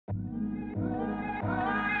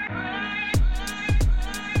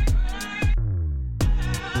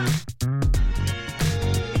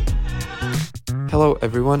Hello,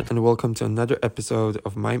 everyone, and welcome to another episode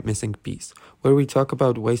of My Missing Piece, where we talk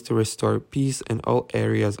about ways to restore peace in all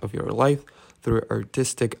areas of your life through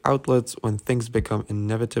artistic outlets when things become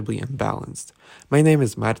inevitably imbalanced. My name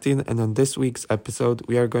is Martin, and on this week's episode,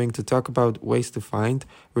 we are going to talk about ways to find,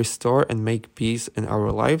 restore, and make peace in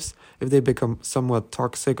our lives if they become somewhat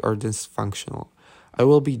toxic or dysfunctional. I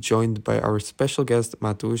will be joined by our special guest,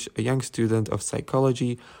 Matusz, a young student of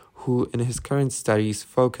psychology who in his current studies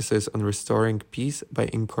focuses on restoring peace by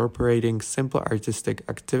incorporating simple artistic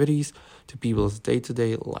activities to people's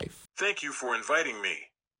day-to-day life. Thank you for inviting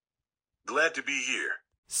me. Glad to be here.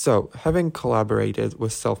 So, having collaborated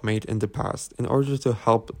with Selfmade in the past in order to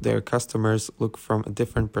help their customers look from a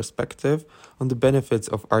different perspective on the benefits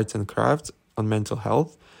of arts and crafts on mental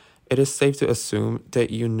health, it is safe to assume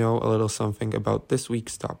that you know a little something about this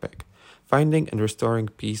week's topic: finding and restoring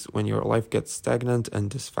peace when your life gets stagnant and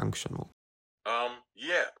dysfunctional.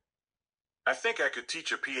 Yeah. I think I could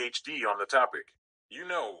teach a PhD on the topic.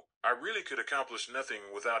 I really could accomplish nothing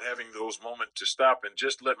without having those moments to stop and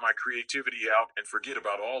just let my creativity out and forget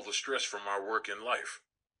about all the stress from my work in life.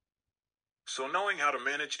 So knowing how to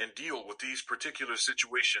manage and deal with these particular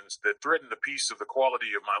situations that threaten the peace of the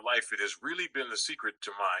quality of my life, it has really been the secret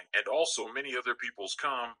to mine and also many other people's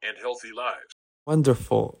calm and healthy lives.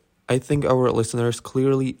 Wonderful. I think our listeners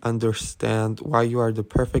clearly understand why you are the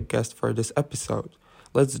perfect guest for this episode.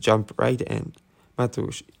 Let's jump right in.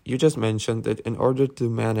 Matusz, you just mentioned that in order to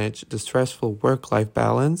manage the stressful work-life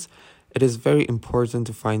balance, it is very important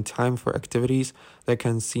to find time for activities that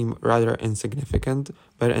can seem rather insignificant,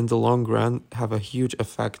 but in the long run have a huge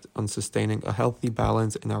effect on sustaining a healthy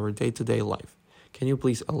balance in our day-to-day life. Can you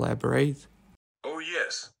please elaborate? Oh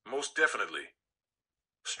yes, most definitely.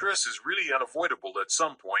 Stress is really unavoidable at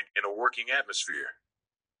some point in a working atmosphere.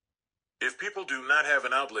 If people do not have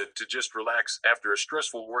an outlet to just relax after a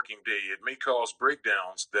stressful working day, it may cause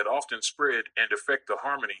breakdowns that often spread and affect the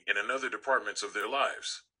harmony in other departments of their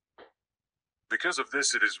lives. Because of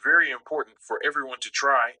this, it is very important for everyone to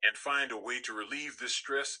try and find a way to relieve this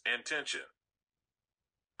stress and tension.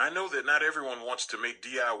 I know that not everyone wants to make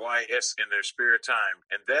DIYs in their spare time,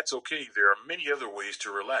 and that's okay. There are many other ways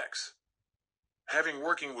to relax. Having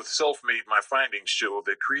working with Selfmade, my findings show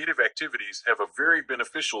that creative activities have a very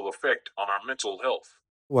beneficial effect on our mental health.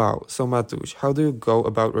 Wow, so Matusz, how do you go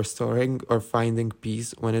about restoring or finding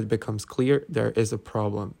peace when it becomes clear there is a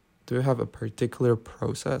problem? Do you have a particular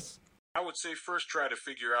process? I would say first try to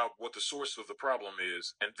figure out what the source of the problem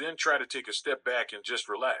is, and then try to take a step back and just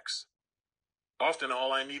relax. Often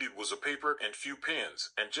all I needed was a paper and few pens,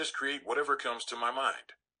 and just create whatever comes to my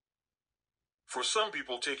mind. For some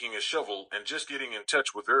people, taking a shovel and just getting in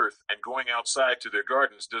touch with earth and going outside to their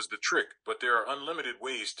gardens does the trick, but there are unlimited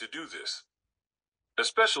ways to do this.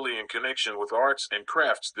 Especially in connection with arts and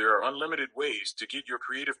crafts, there are unlimited ways to get your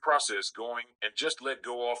creative process going and just let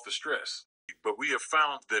go off the stress. But we have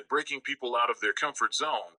found that breaking people out of their comfort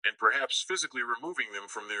zone and perhaps physically removing them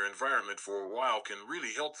from their environment for a while can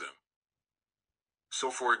really help them. So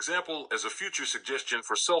for example, as a future suggestion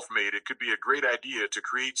for Selfmade, it could be a great idea to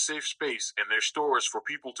create safe space in their stores for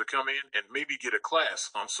people to come in and maybe get a class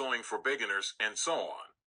on sewing for beginners and so on.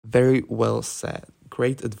 Very well said.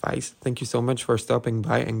 Great advice. Thank you so much for stopping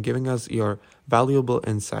by and giving us your valuable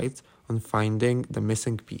insights on finding the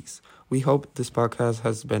missing piece. We hope this podcast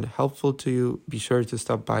has been helpful to you. Be sure to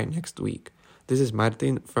stop by next week. This is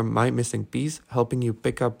Martin from My Missing Piece, helping you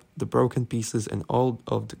pick up the broken pieces in all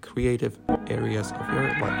of the creative areas of your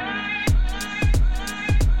life.